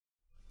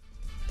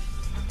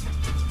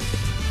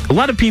a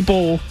lot of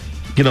people,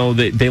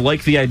 they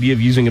like the idea of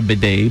using a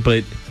bidet,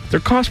 but they're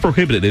cost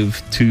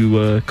prohibitive,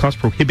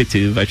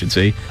 I should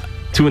say,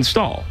 to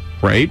install,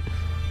 right?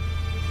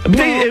 A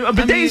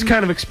bidet is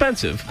kind of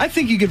expensive. I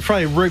think you could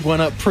probably rig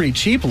one up pretty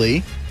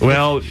cheaply.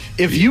 Well,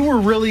 if you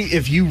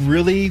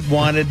really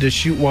wanted to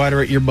shoot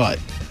water at your butt.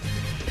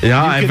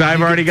 Yeah,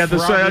 I've already got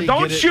this.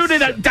 Don't shoot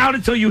it down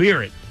until you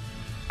hear it.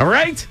 All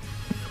right?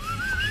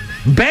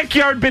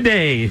 Backyard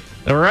bidet.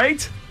 All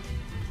right?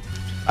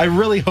 I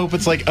really hope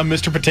it's like a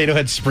Mr. Potato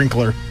Head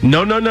sprinkler.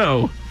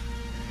 No.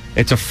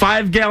 It's a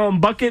 5-gallon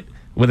bucket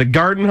with a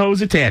garden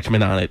hose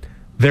attachment on it.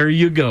 There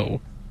you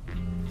go.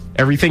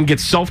 Everything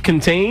gets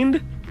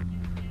self-contained.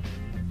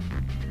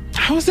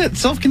 How is that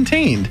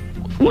self-contained?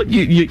 Well,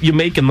 you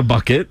make in the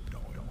bucket,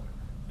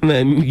 and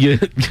then you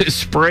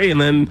spray, and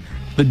then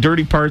the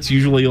dirty parts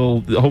usually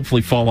will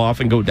hopefully fall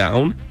off and go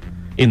down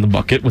in the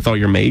bucket with all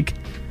your make.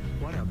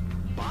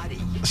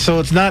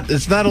 So it's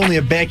not only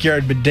a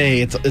backyard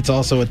bidet, it's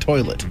also a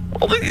toilet.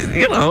 Well,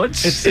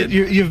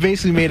 you've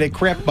basically made a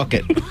crap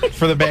bucket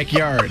for the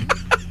backyard,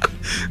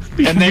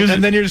 and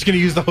then you're just going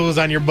to use the hose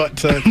on your butt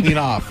to clean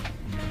off.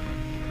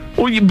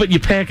 Well, but you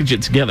package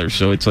it together,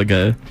 so it's like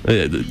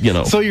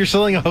So you're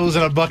selling a hose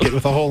in a bucket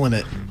with a hole in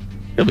it.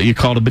 Yeah, but you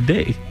call it a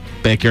bidet,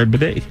 backyard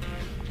bidet.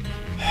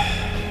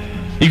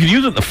 You could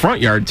use it in the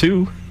front yard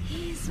too.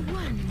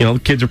 The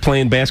kids are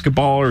playing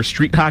basketball or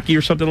street hockey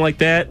or something like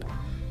that.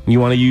 You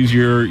want to use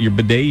your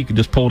bidet, you can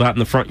just pull it out in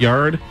the front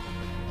yard.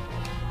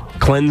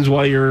 Cleanse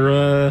while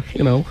you're,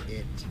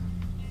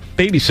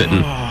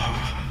 babysitting.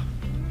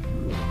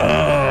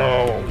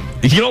 Oh.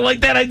 You don't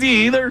like that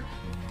idea either?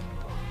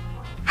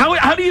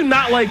 How do you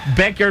not like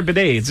backyard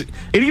bidets?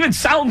 It even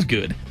sounds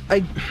good.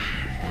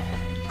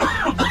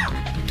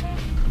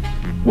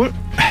 What?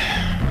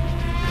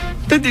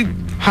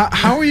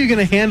 How are you going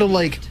to handle,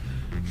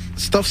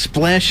 stuff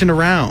splashing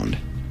around?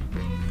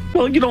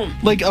 Well, you don't...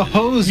 Like a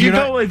hose, you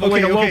go like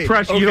a low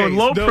pressure. You go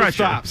low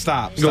pressure.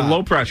 Stop. You go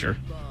low pressure.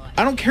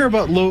 I don't care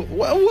about low...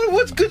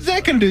 What's good is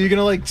that going to do? You're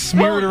going to,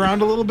 smear it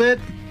around a little bit?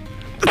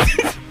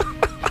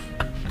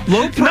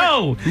 Low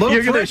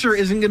pressure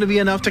isn't going to be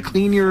enough to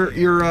clean your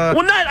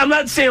I'm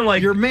not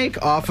saying your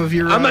make off of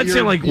your... I'm not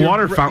saying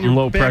water fountain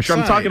low pressure.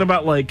 I'm talking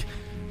about like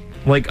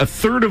a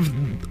third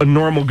of a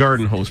normal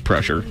garden hose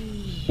pressure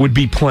would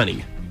be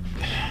plenty.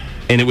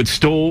 And it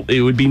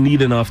would be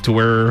neat enough to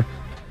where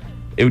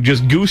it would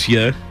just goose you,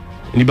 and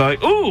you'd be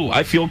like, ooh,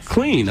 I feel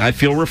clean. I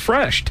feel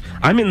refreshed.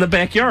 I'm in the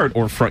backyard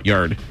or front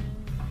yard.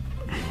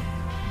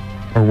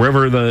 Or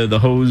wherever the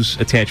hose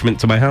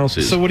attachment to my house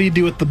is. So what do you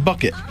do with the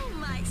bucket?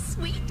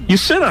 You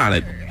sit on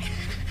it.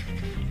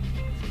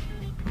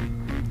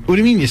 What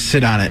do you mean you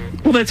sit on it?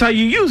 Well, that's how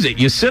you use it.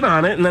 You sit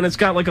on it, and then it's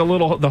got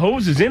the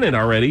hose is in it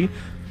already.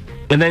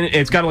 And then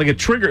it's got a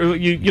trigger.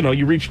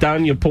 You reach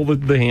down, you pull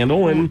the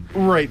handle, and...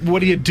 Right. What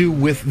do you do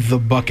with the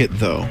bucket,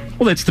 though?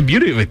 Well, that's the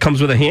beauty of it. It comes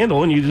with a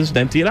handle, and you just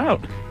empty it out.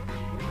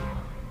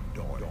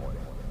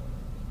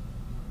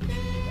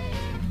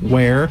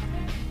 Where?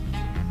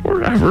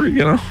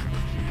 Wherever,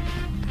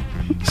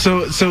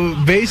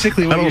 So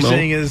basically what you're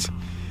saying is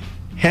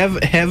have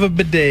a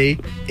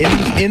bidet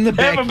in the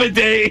back. Have a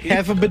bidet.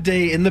 Have a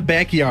bidet in the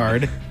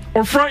backyard.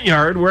 Or front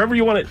yard, wherever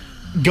you want it.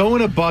 Go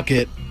in a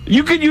bucket.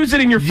 You could use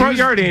it in your front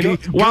yard, Andy,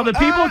 while the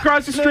people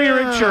across the street are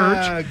at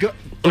church.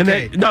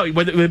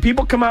 When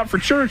people come out for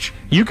church,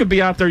 you could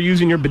be out there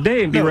using your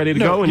bidet and be ready to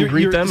go and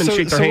greet them and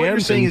shake their hands. What you're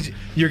saying is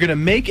you're going to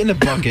make in a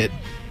bucket,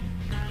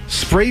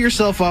 spray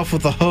yourself off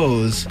with a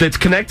hose that's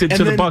connected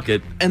to the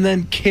bucket, and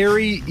then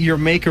carry your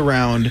make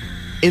around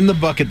in the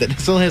bucket that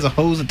still has a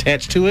hose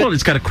attached to it. Well,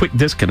 it's got a quick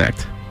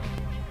disconnect.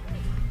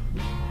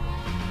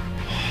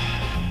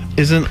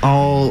 Isn't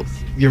all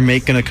your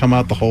make going to come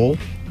out the hole?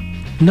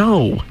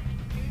 No.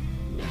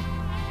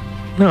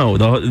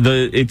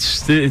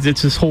 It's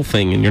this whole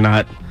thing, and you're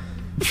not.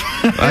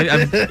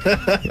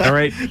 All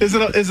right. Is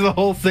it a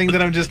whole thing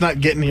that I'm just not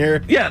getting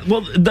here? Yeah.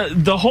 Well,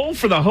 the hole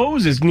for the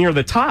hose is near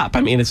the top.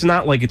 I mean, it's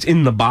not like it's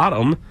in the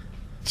bottom.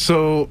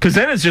 So, because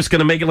then it's just going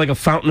to make it like a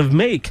fountain of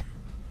make.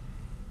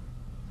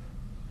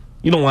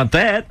 You don't want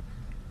that.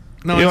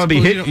 No, you don't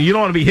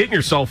want to be hitting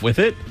yourself with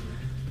it.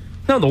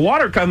 No, the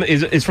water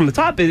is from the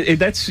top.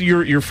 That's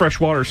your fresh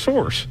water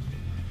source.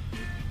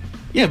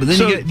 Yeah, but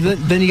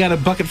then you got a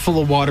bucket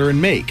full of water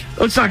and make.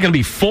 Oh, it's not going to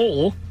be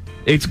full.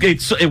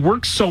 It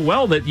works so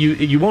well that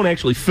you won't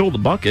actually fill the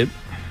bucket.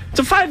 It's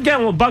a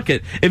 5-gallon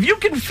bucket. If you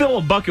can fill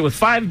a bucket with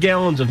 5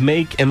 gallons of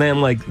make, and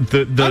then I'm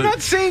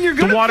not saying you're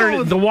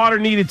going the water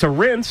needed to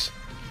rinse.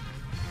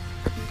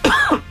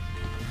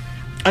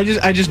 I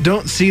just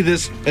don't see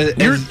this.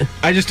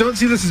 I just don't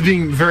see this as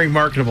being very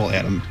marketable,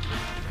 Adam.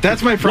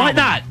 That's my problem.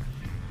 Why not?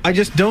 I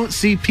just don't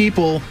see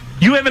people.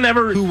 You haven't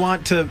ever who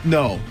want to.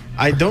 No,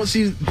 I don't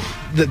see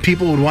that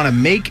people would want to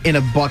make in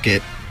a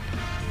bucket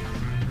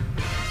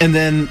and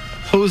then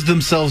hose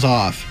themselves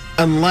off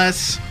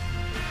unless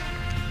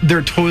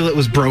their toilet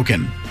was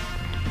broken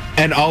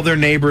and all their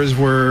neighbors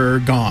were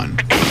gone.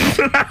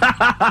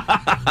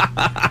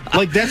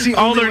 Like that's the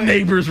all their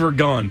neighbors were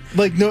gone.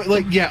 Like no,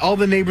 like yeah, all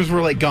the neighbors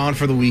were like gone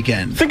for the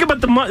weekend. Think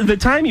about the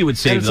time you would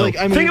save. It's though. like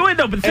I mean,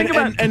 think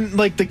about and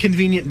like the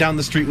convenient down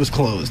the street was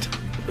closed.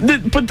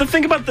 But the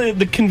thing about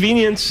the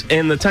convenience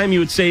and the time you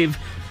would save,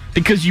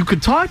 because you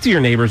could talk to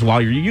your neighbors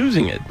while you're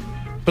using it.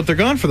 But they're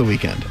gone for the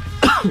weekend.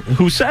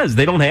 Who says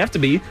they don't have to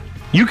be?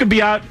 You could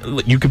be out.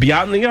 You could be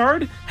out in the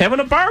yard having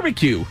a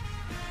barbecue.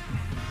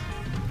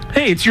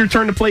 Hey, it's your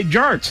turn to play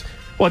jarts.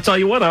 Well, I'll tell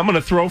you what. I'm going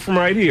to throw from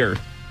right here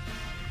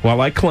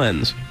while I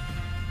cleanse.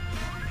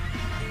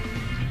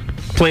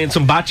 Playing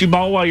some bocce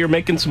ball while you're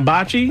making some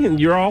bocce, and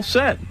you're all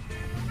set.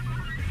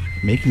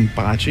 Making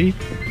bocce?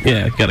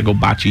 Yeah, got to go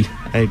bocce.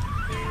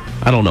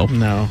 I don't know.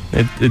 No,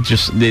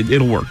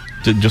 it'll work.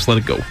 Just let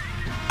it go.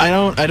 I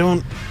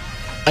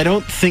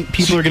don't think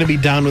people are going to be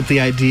down with the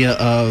idea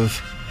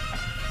of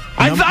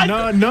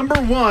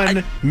number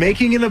one,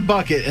 making in a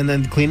bucket and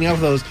then cleaning off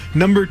those.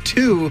 Number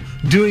two,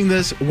 doing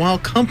this while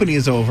company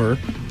is over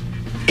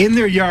in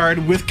their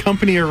yard with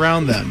company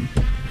around them.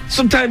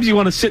 Sometimes you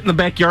want to sit in the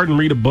backyard and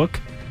read a book.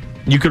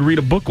 You could read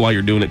a book while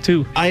you're doing it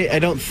too. I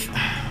don't.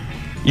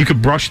 You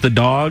could brush the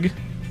dog.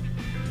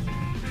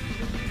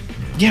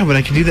 Yeah, but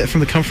I could do that from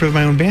the comfort of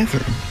my own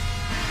bathroom.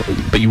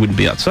 But you wouldn't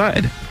be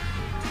outside.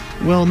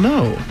 Well,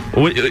 no.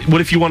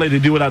 What if you wanted to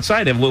do it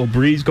outside? Have a little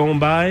breeze going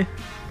by?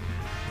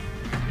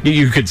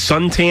 You could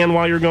suntan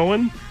while you're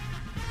going.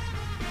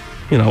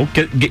 You know,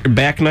 get your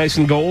back nice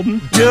and golden.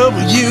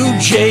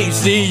 WJCU.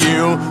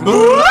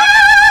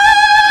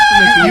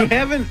 You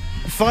haven't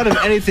thought of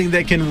anything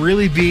that can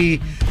really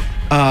be,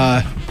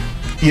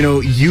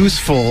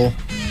 useful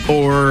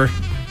or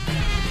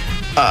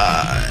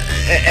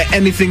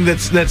anything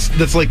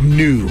that's like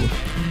new.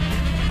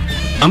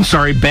 I'm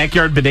sorry,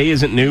 Backyard Bidet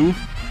isn't new?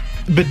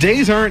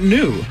 Bidets aren't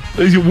new.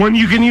 One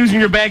you can use in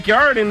your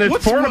backyard and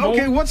it's portable.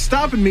 Okay, what's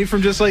stopping me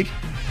from just like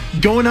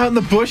going out in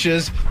the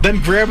bushes, then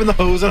grabbing the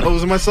hose and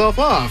hosing myself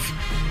off?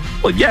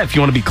 Well, yeah, if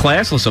you want to be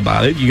classless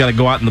about it, you got to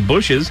go out in the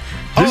bushes.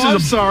 I'm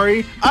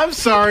sorry. I'm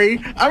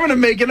going to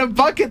make it a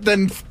bucket,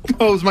 then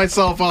hose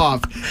myself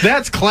off.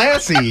 That's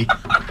classy.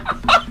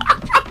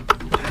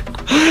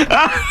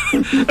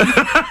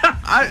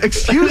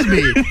 Excuse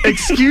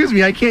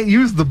me. I can't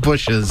use the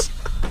bushes.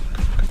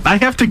 I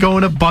have to go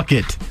in a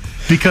bucket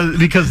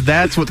because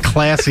that's what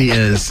classy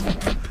is.